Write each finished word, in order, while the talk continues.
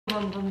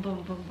Bum, bum,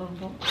 bum, bum, bum,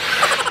 bum.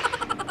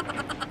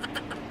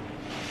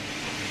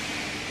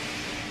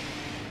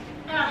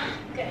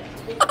 Okay.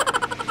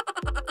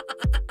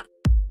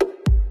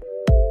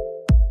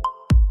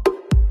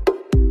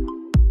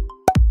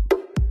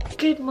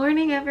 Good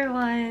morning,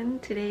 everyone.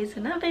 Today is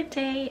another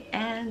day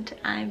and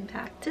I'm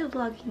back to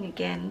vlogging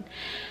again.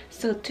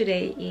 So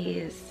today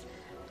is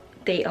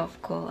day off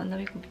ko. Ang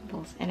dami kong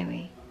pimples.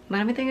 Anyway,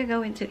 marami tayong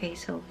gagawin today,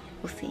 so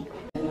we'll see.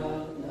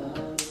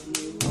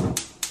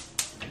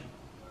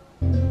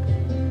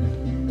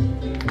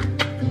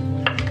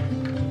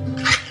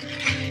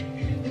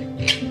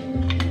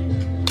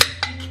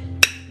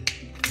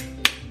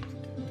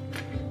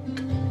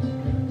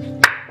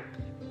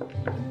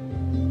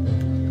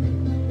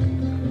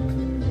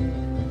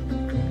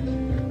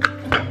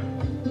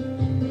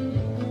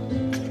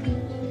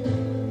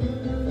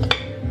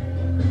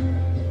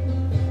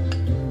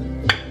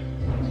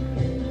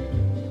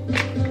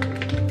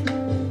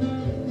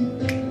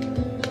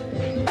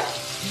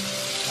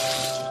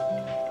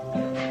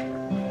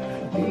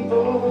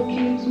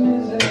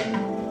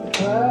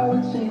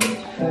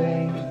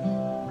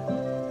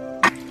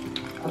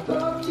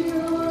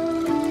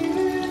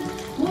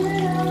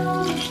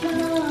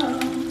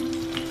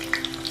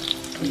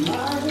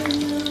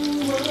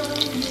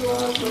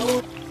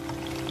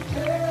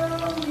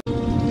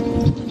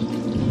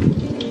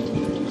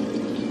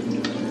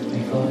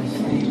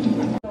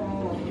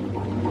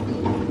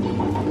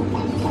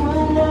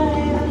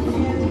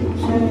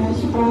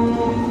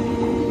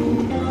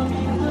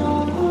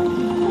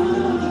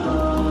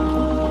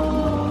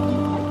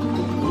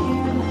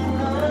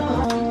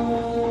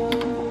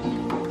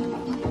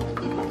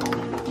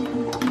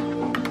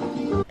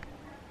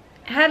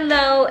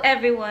 Hello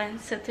everyone!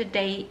 So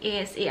today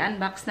is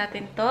i-unbox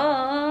natin to.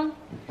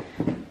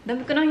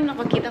 Dami ko nang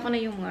nakakita ko na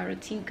yung mga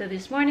routine ko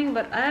this morning,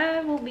 but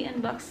I will be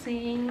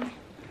unboxing.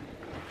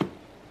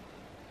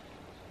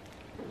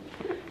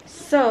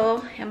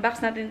 So,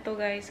 unbox natin to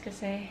guys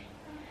kasi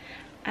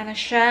ano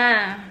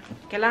siya,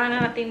 kailangan na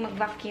natin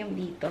mag-vacuum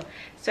dito.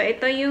 So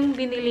ito yung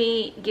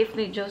binili gift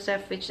ni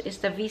Joseph, which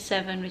is the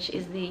V7, which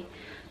is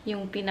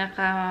yung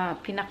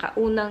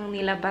pinakaunang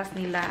nilabas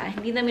nila.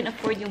 Hindi namin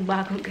afford yung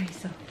bago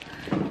guys. So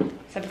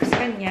sabi ko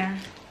sa kanya,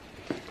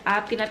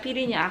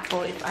 pinapili niya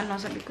ako if ano,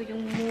 sabi ko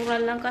yung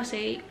mura lang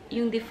kasi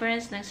yung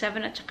difference ng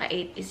 7 at saka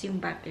 8 is yung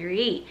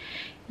battery.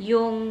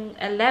 Yung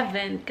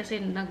 11,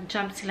 kasi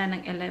nag-jump sila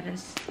ng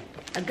 11s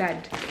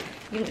agad.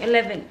 Yung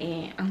 11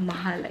 ang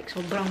mahal. Like,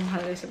 sobrang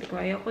mahal. Sabi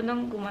ko, ayoko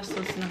nang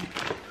gumastos ng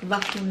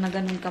vacuum na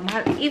ganun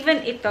kamahal.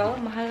 Even ito,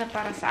 mahal na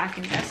para sa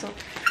akin. Kaso,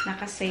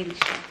 naka-sale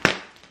siya.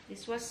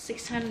 This was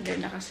 600,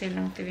 naka-sale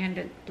ng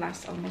 300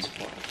 plus, almost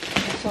 4.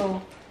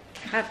 So,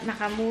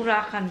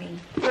 nakamura kami.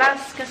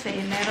 Plus kasi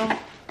merong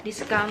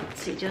discount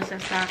si Joseph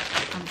sa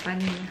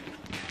company.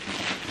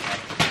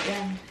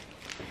 Yan.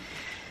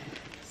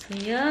 So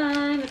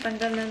yan.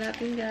 Natanggal na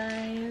natin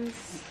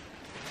guys.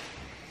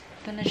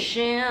 Ito na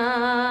siya.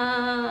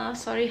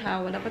 Sorry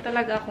ha. Wala pa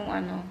talaga akong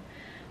ano.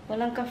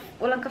 Walang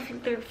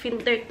ka-filter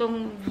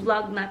tong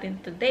vlog natin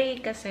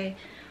today kasi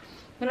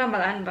wala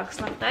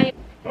mag-unbox lang tayo.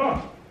 Oh!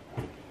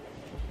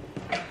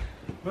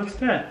 What's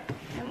that?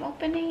 I'm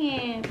opening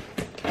it.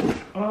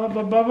 Oh,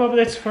 Baba,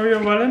 that's for your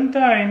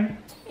Valentine.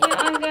 Yeah,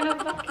 I'm gonna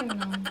vacuum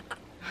now.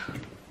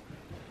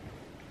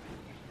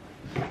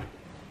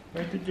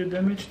 Why did you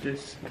damage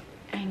this?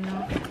 I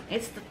know.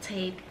 It's the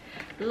tape.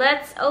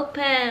 Let's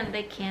open.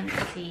 They can't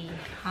see.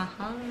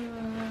 Haha.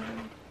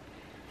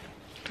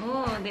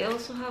 Oh, they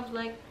also have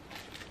like...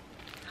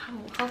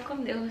 How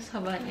come they always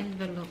have an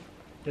envelope?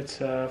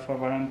 It's for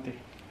warranty.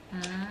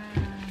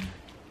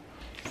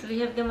 So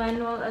we have the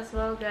manual as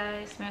well,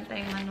 guys. Meron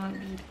tayong manual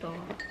dito.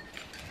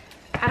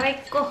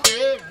 Aray ko!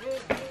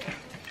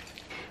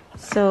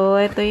 So,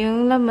 ito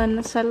yung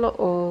laman sa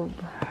loob.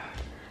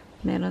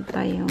 Meron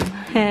tayong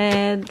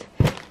head.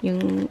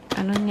 Yung,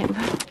 ano niya ba?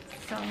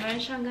 So,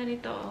 meron siyang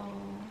ganito.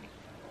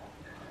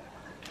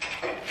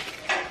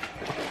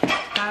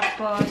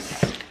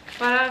 Tapos,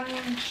 parang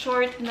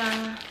short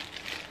na.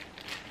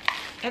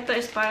 Ito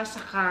is para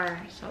sa car.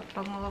 So,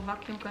 pag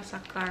mag-vacuum ka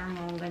sa car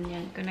mo,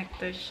 ganyan.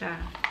 Connector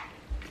siya.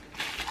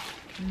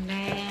 And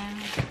then,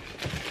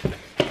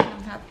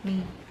 help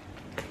me.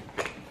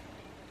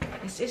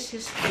 This is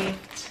his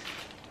gift.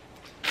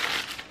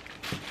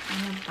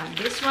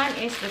 This one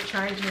is the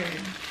charger.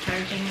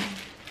 Charging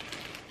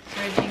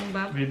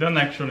bulb. We don't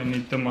actually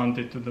need to mount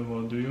it to the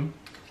wall, do you?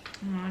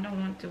 No, I don't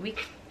want to.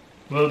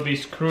 Will be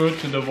screwed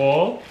to the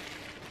wall,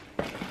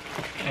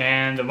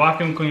 and the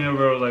vacuum cleaner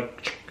will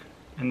like,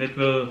 and it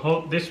will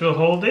hold. This will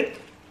hold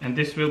it, and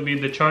this will be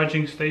the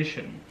charging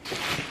station.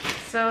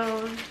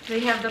 So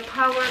we have the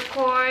power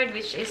cord,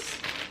 which is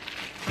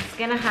what's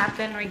gonna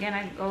happen. We're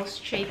gonna go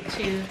straight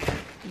to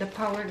the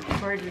power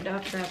cord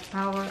without the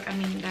power. I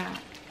mean the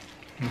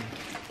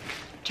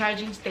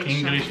charging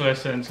station. English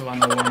lessons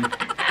 101.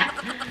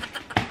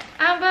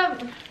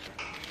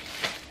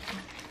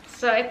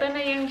 So ito na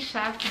yung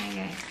shaft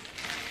niya, guys.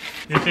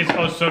 This is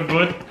also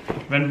good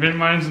when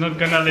Vilma is not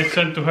gonna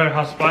listen to her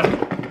husband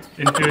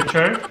in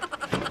future.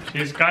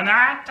 She's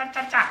gonna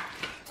cha-cha-cha.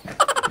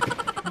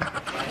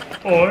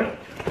 Or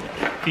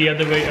the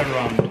other way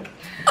around.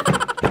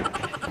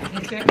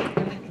 You're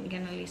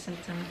gonna listen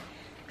to me.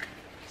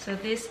 So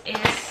this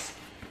is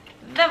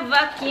the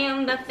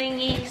vacuum, the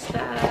thingies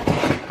that...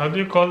 How do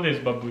you call this,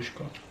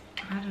 babushka?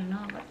 I don't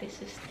know, but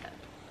this is the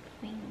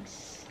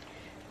things.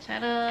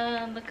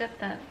 Ta-da! Look at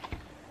that.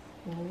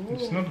 Ooh.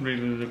 It's not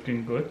really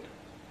looking good,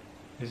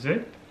 is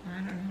it?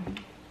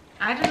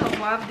 I don't know,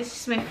 Bob. This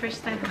is my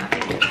first time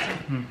having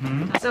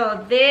it.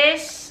 So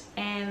this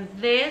and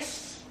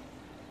this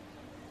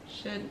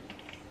should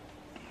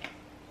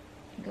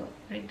go.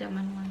 Read the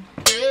manual.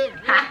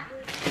 Ha!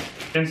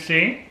 You can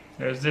see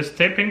there's this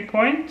tipping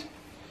point.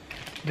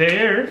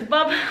 There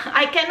Bob,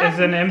 I cannot. is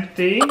an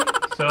empty.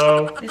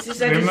 So this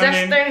is a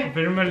disaster.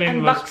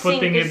 Vermelin was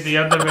putting it the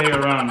other way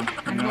around.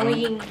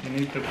 Annoying. You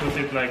need to put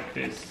it like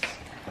this,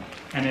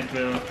 and it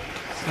will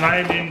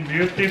slide in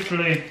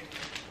beautifully.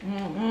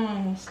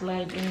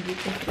 Slide in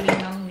beautifully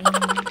now.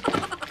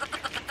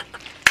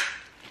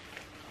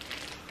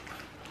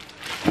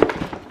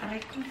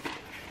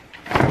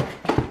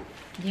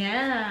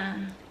 Yeah.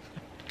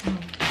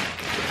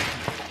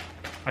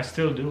 I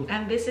still do.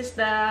 And this is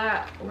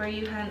the where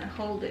you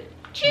hold it.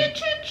 Cha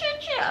cha cha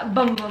cha.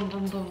 Bum bum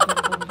bum bum bum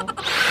bum bum.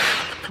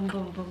 Bum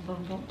bum bum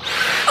bum bum.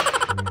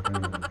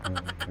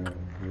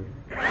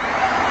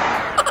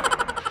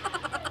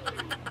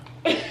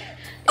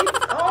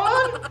 It's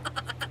on.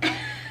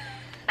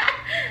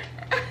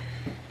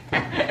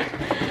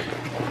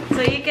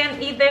 So you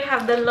can either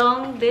have the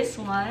long this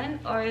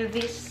one or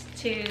these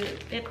two.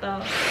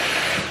 Ito.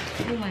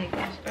 Oh my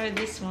gosh. Or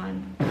this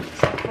one.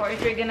 So for if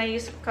you're gonna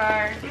use a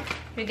car,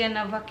 you're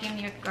gonna vacuum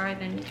your car,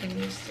 then you can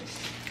use this.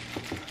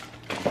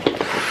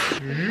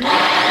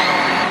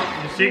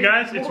 You see,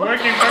 guys, it's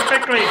working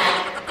perfectly.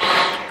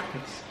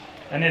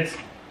 It's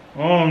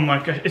oh my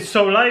gosh, it's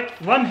so light.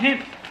 One hit.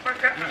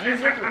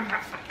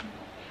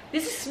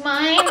 This is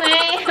mine,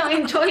 eh? I'm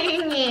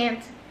enjoying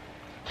it.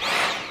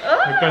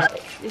 Oh! Because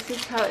This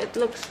is how it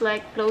looks like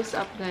close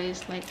up,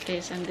 guys, like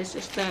this, and this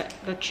is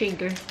the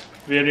trigger.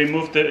 we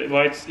remove the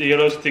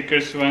yellow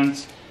stickers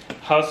once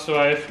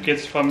housewife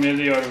gets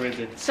familiar with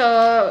it.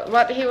 So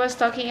what he was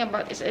talking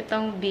about is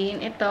itong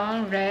bean,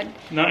 itong red.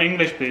 No,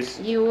 English, please.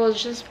 You will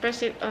just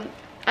press it on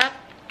up.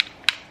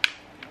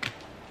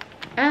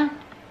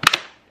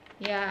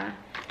 Yeah.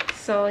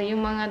 So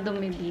yung mga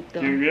dumi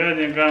dito. Yung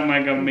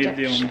mega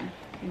medium.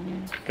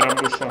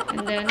 Grabo siya.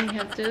 And then you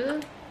have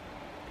to.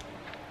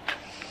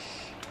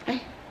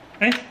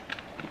 Hey,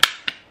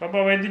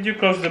 Papa, why did you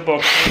close the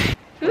box?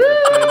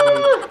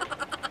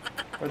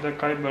 For the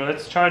cable.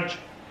 Let's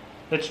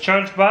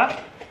charge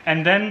back,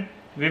 and then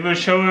we will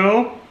show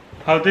you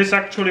how this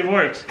actually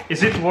works.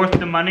 Is it worth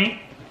the money?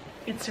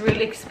 It's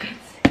really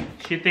expensive.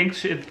 She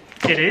thinks it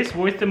is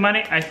worth the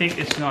money. I think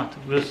it's not.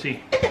 We'll see.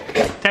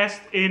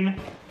 Test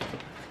in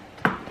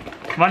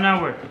 1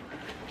 hour.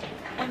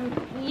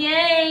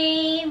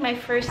 Yay! My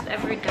first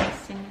ever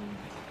DYSON.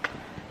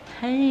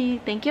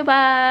 Hey, thank you,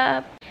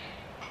 Bob.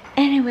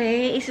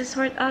 Anyway,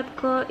 isa-sort out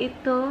ko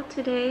ito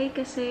today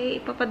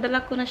kasi ipapadala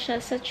ko na siya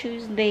sa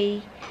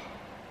Tuesday.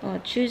 Oh,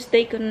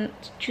 Tuesday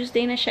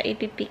na siya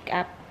ipipick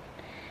up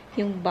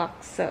yung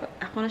box. So,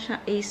 ako na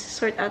siya,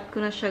 sort out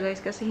ko na siya,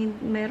 guys, kasi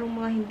merong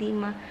mga hindi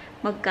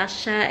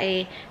magkasya,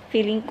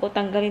 feeling ko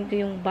tanggalin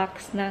ko yung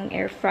box ng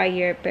air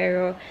fryer,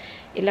 pero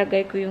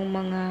ilagay ko yung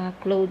mga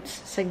clothes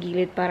sa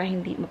gilid para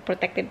hindi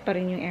protected pa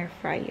rin yung air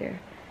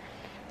fryer.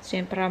 So,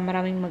 yun, para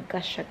maraming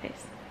magkasya,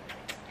 guys.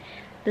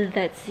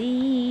 That's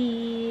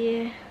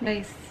it.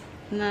 Guys,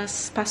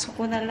 pasok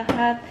ko na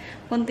lahat.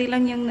 Kunti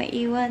lang yung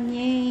naiwan.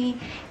 Yay!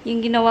 Yung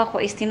ginawa ko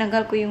is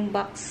tinanggal ko yung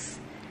box.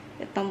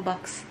 Itong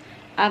box.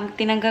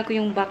 Tinanggal ko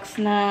yung box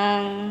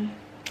ng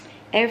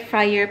air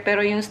fryer,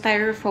 pero yung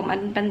styrofoam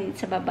andun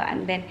sa baba.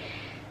 And then,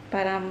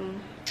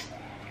 parang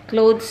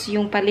clothes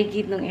yung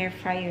paligid ng air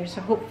fryer. So,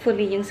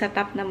 hopefully, yung sa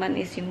top naman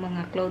is yung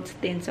mga clothes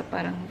din. So,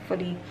 parang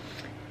hopefully,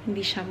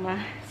 hindi siya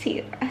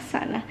masira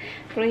sana.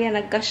 Pero yan,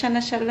 nagkasya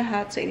na siya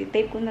lahat. So,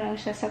 i-tape ko na lang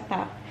siya sa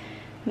top.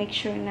 Make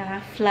sure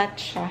na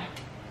flat siya.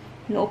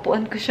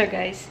 Inuupuan ko siya,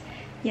 guys.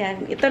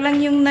 Yan. Ito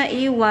lang yung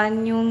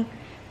naiwan, yung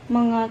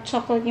mga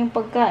chocolate, yung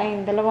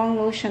pagkain, 2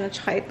 lotion, at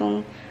saka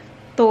itong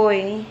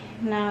toy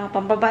na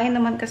pambabae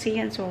naman kasi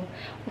yan. So,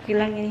 okay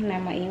lang yan na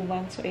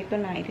maiwan. So, ito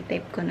na.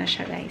 I-tape ko na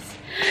siya, guys.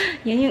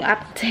 Yan yung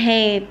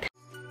update.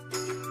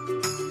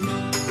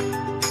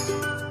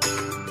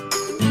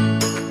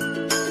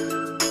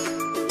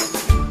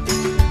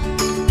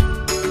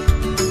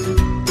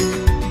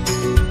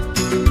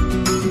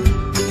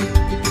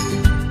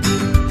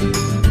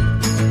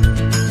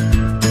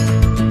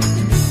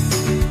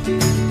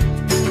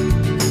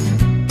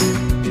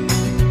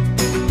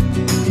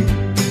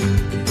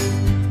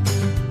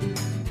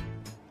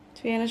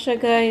 So, yan na siya,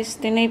 guys.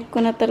 Tinape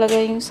ko na talaga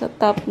yung sa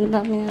top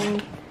namin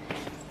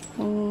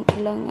ng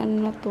ilang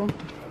ano na to.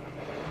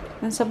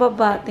 Nasa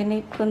baba,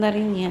 tinape ko na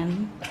rin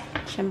yan.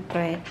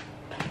 Siyempre.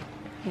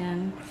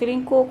 Yan.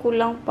 Feeling ko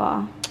kulang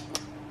pa.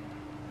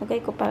 Lagay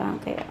ko pa lang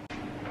kaya.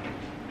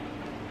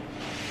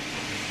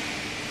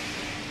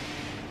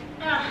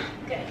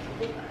 Okay.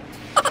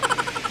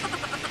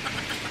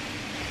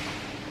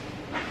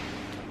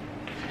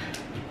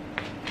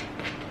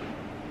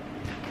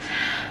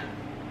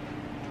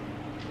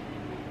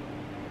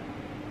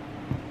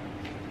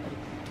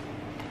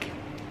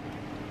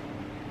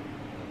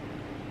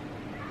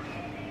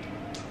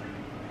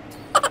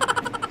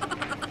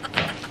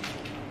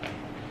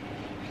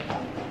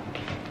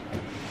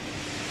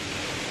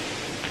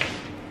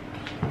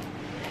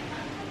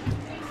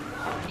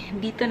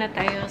 Dito na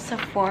tayo sa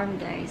form,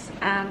 guys.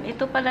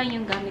 Ito pa lang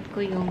yung gamit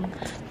ko, yung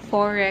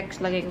Forex.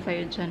 Lagay ko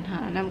kayo dyan,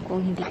 ha. Alam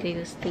kong hindi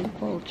kayo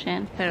staple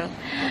dyan, pero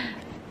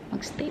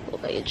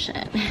mag-staple kayo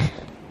dyan.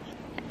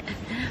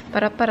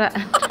 Para-paraan.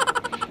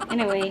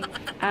 Anyway,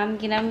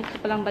 ginamit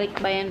ko palang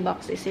Balikbayan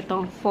box is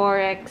itong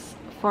Forex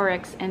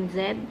and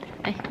Z.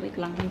 Ay,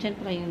 wait lang. Dyan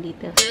pala yung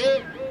details.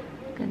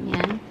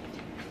 Ganyan.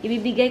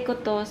 Ibibigay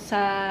ko to sa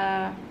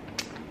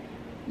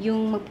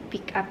yung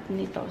mag-pick up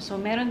nito.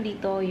 So, meron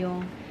dito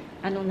yung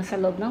anong nasa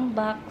loob ng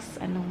box,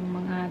 anong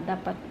mga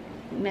dapat,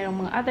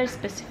 merong mga other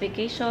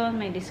specification,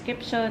 may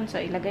description.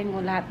 So, ilagay mo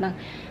lahat ng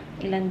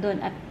ilan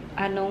doon at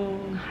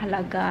anong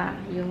halaga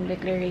yung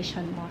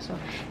declaration mo. So,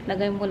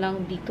 ilagay mo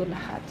lang dito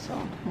lahat. So,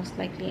 most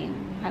likely,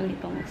 mahal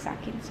nitong sa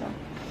akin. So,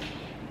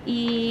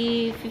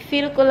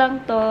 i-fill ko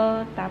lang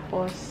to,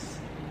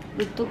 tapos,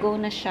 good to go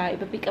na siya.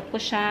 Ipapick up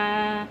ko siya.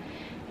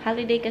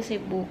 Holiday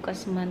kasi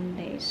bukas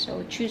Monday.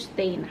 So,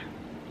 Tuesday na.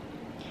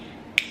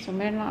 So,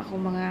 meron lang ako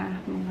mga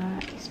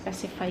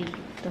specify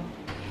dito.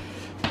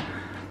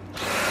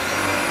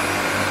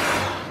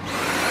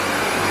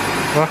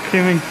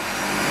 Vacuuming.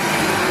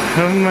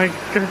 Oh my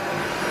god.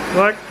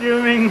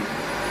 Vacuuming.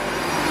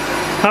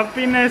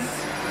 Happiness.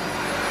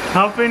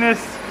 Happiness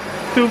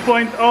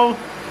 2.0.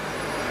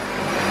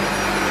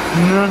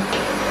 No.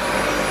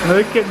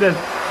 Look at that.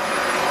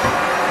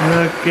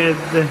 Look at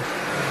that.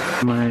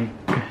 Oh my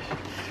gosh.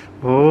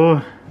 Oh.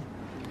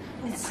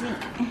 Let's see.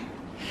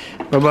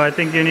 Baba, I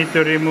think you need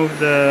to remove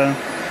the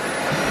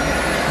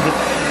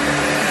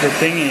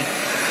thingy.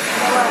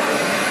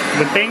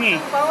 The thingy.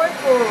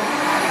 Powerful.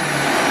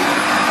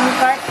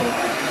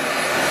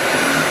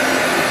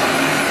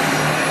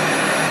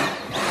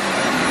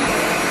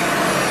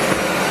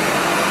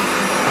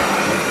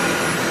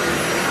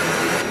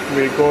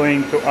 We're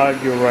going to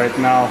argue right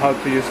now how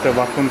to use the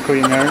vacuum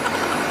cleaner,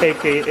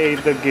 aka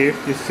the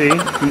gift. You see,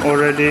 I'm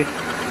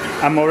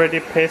already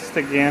pissed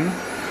again.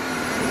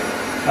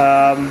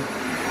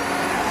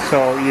 So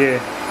yeah,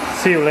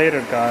 see you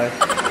later, guys.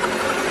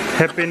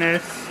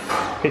 Happiness,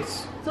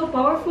 peace. So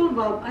powerful,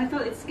 Bob. I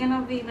thought it's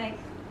gonna be like...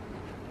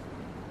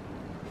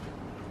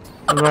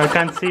 Well, I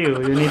can't see you.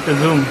 You need to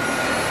zoom.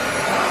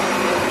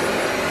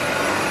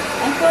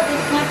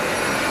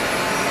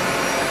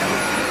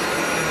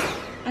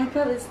 I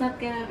thought it's not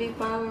gonna be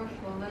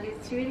powerful, but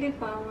it's really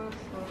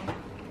powerful.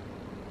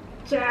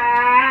 Look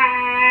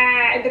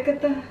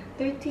at the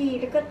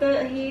dirty. Look at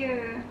the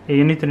hair. Hey,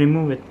 you need to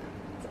remove it.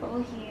 It's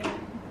all here.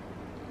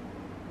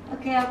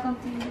 Okay, I'll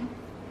continue.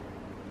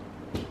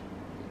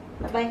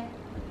 Bye-bye.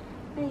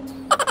 Bye.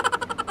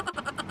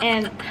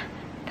 And,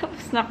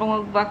 tapos na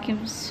ako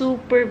mag-vacuum.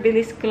 Super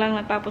bilis ko lang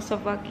natapos sa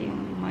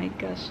vacuum. Oh my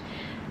gosh.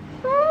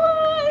 Oh,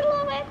 I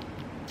love it.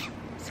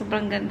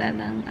 Sobrang ganda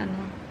ng,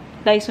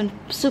 Dyson.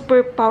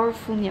 Super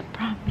powerful niya,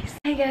 promise.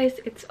 Hey guys,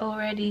 it's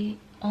already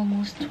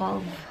almost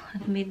 12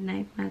 at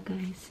midnight na,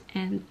 guys.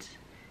 And,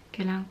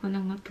 kailangan ko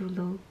nang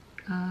matulog.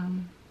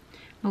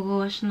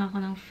 Mag-wash na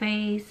ako ng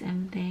face,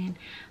 and then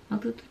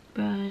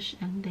mag-toothbrush,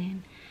 and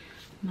then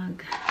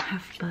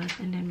mag-half bath,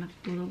 and then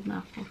matulog na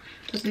ako.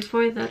 But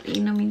before that,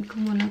 inumin ko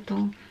muna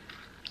tong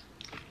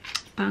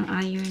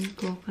pang-iron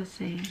ko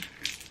kasi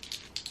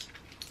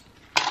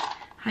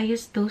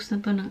highest dose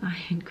na to ng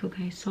iron ko,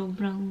 guys.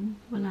 Sobrang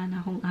wala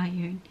na akong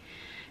iron.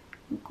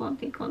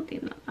 Konti-konti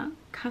na lang.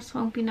 Kaso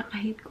ang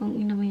pinaka-hate kong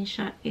inumin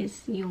siya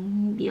is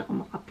yung hindi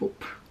ako makapoop.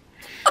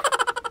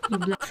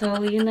 So,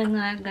 yun na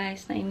nga,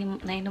 guys.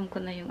 Nainom ko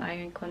na yung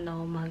iron ko na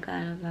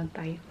mag-ano lang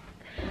tayo.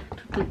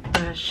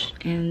 Toothbrush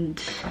and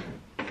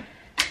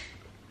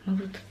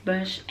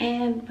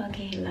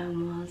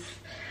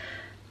maghihilamos.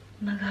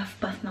 Nag-half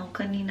bath na ako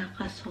kanina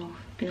kaso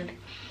pinalik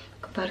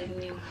ko pa rin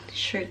yung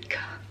shirt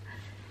ko.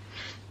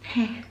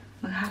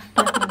 Mag-half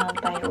bath na lang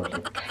tayo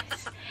ulit,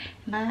 guys.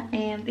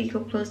 And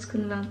i-close ko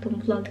na lang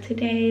itong vlog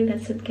today.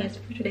 That's it, guys,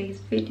 for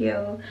today's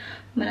video.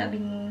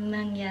 Maraming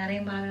nangyari.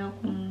 Maraming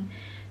akong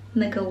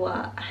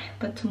nagawa.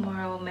 But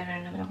tomorrow,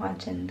 meron naman ako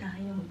agenda.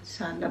 Yung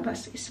sa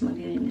labas is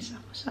maglilinis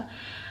ako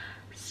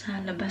sa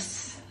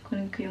labas.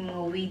 Kunin ko yung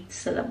mga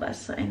weeds sa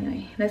labas. So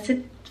anyway, that's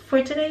it for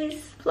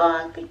today's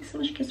vlog. Thank you so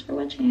much, guys, for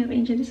watching. I hope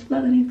you enjoyed this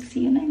vlog, and I hope to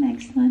see you in my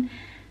next one.